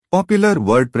Popular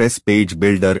WordPress page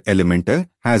builder Elementor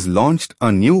has launched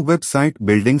a new website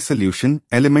building solution,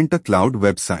 Elementor Cloud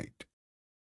Website.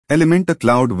 Elementor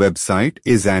Cloud Website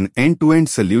is an end-to-end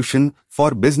solution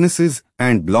for businesses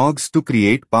and blogs to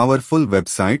create powerful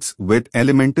websites with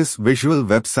Elementor's visual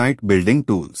website building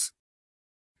tools.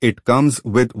 It comes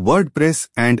with WordPress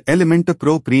and Elementor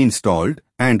Pro pre-installed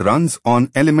and runs on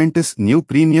Elementor's new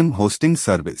premium hosting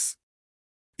service.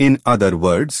 In other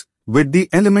words, with the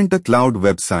Elementor Cloud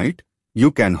Website,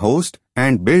 you can host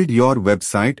and build your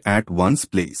website at one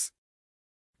place.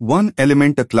 One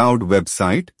Elementor Cloud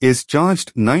website is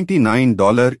charged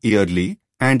 $99 yearly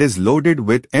and is loaded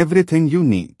with everything you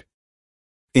need.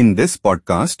 In this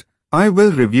podcast, I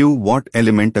will review what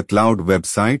Elementor Cloud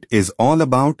Website is all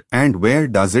about and where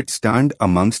does it stand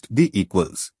amongst the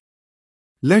equals.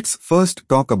 Let's first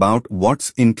talk about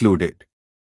what's included.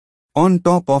 On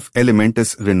top of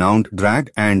Elementor's renowned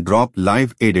drag and drop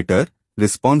live editor,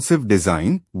 responsive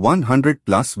design, 100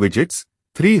 plus widgets,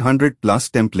 300 plus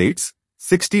templates,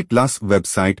 60 plus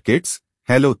website kits,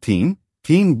 Hello Theme,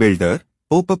 Theme Builder,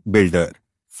 Pop-up Builder,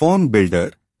 Form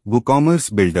Builder,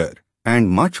 WooCommerce Builder, and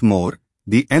much more,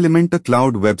 the Elementor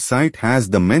Cloud Website has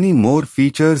the many more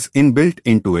features inbuilt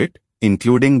into it,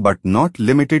 including but not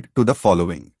limited to the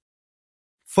following.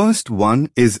 First one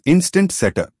is Instant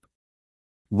Setup.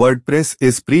 WordPress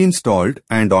is pre-installed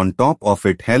and on top of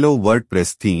it Hello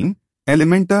WordPress theme,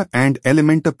 Elementor and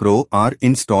Elementor Pro are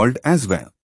installed as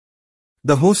well.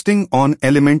 The hosting on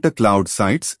Elementor Cloud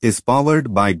sites is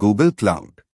powered by Google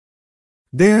Cloud.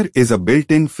 There is a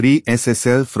built-in free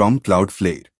SSL from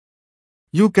Cloudflare.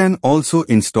 You can also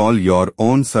install your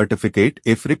own certificate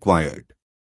if required.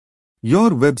 Your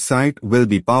website will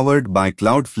be powered by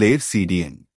Cloudflare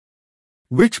CDN,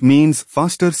 which means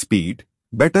faster speed,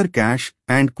 better cache,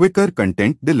 and quicker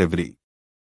content delivery.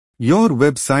 Your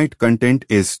website content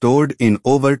is stored in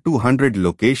over 200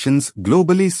 locations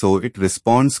globally, so it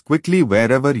responds quickly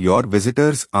wherever your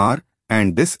visitors are,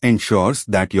 and this ensures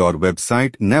that your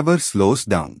website never slows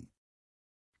down.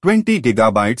 20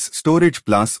 GB storage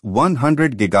plus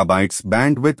 100 GB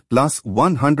bandwidth plus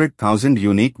 100,000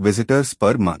 unique visitors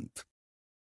per month.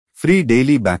 Free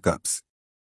daily backups.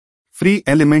 Free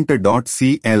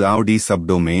Elementor.cloud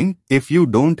subdomain if you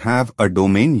don't have a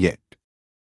domain yet.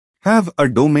 Have a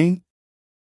domain?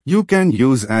 You can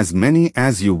use as many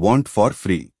as you want for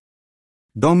free.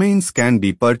 Domains can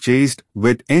be purchased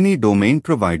with any domain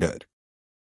provider.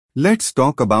 Let's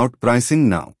talk about pricing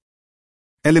now.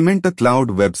 Elementor Cloud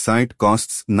Website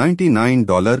costs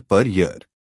 $99 per year.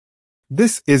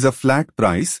 This is a flat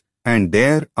price, and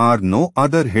there are no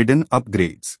other hidden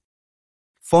upgrades.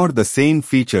 For the same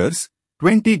features,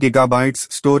 20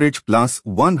 GB storage plus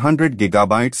 100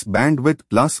 GB bandwidth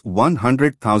plus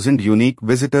 100,000 unique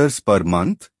visitors per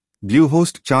month,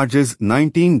 Bluehost charges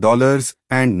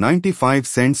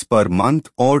 $19.95 per month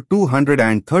or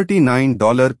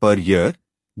 $239 per year,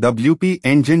 WP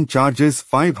Engine charges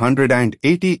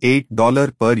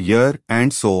 $588 per year,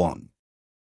 and so on.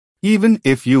 Even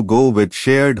if you go with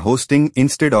shared hosting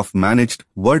instead of managed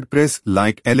WordPress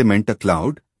like Elementor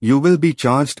Cloud, you will be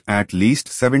charged at least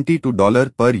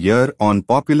 $72 per year on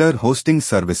popular hosting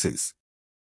services.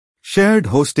 Shared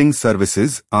hosting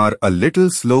services are a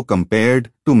little slow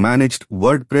compared to managed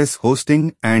WordPress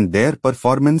hosting, and their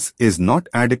performance is not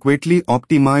adequately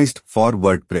optimized for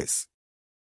WordPress.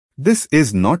 This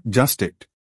is not just it.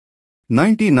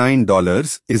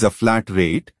 $99 is a flat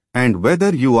rate, and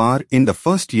whether you are in the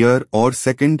first year or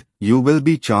second, you will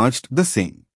be charged the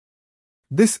same.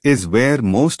 This is where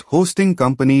most hosting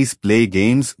companies play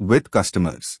games with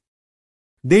customers.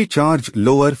 They charge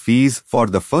lower fees for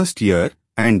the first year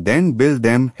and then bill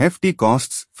them hefty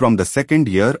costs from the second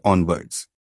year onwards.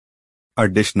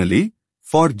 Additionally,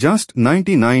 for just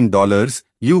 $99,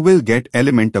 you will get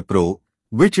Elementor Pro,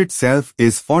 which itself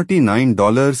is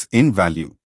 $49 in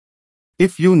value.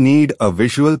 If you need a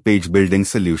visual page building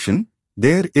solution,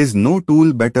 there is no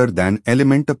tool better than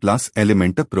Elementor plus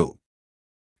Elementor Pro.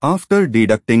 After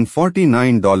deducting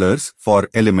 $49 for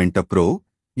Elementor Pro,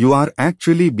 you are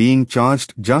actually being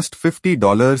charged just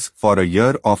 $50 for a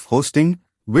year of hosting,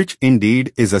 which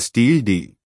indeed is a steal deal.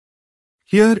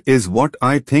 Here is what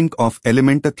I think of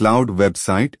Elementor Cloud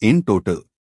Website in total.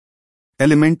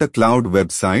 Elementor Cloud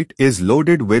Website is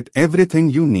loaded with everything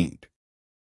you need.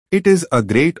 It is a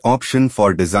great option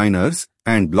for designers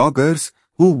and bloggers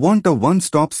who want a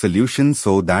one-stop solution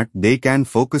so that they can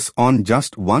focus on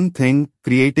just one thing,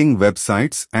 creating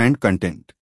websites and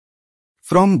content.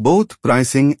 From both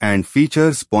pricing and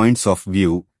features points of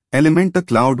view, Elementor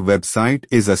Cloud Website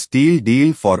is a steal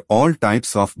deal for all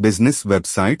types of business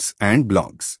websites and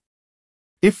blogs.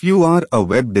 If you are a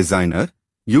web designer,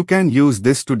 You can use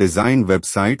this to design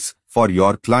websites for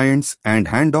your clients and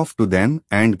hand off to them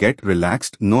and get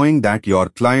relaxed knowing that your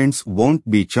clients won't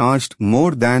be charged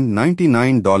more than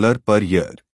 $99 per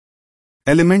year.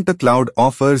 Elementor Cloud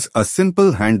offers a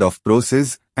simple handoff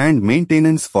process and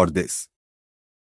maintenance for this.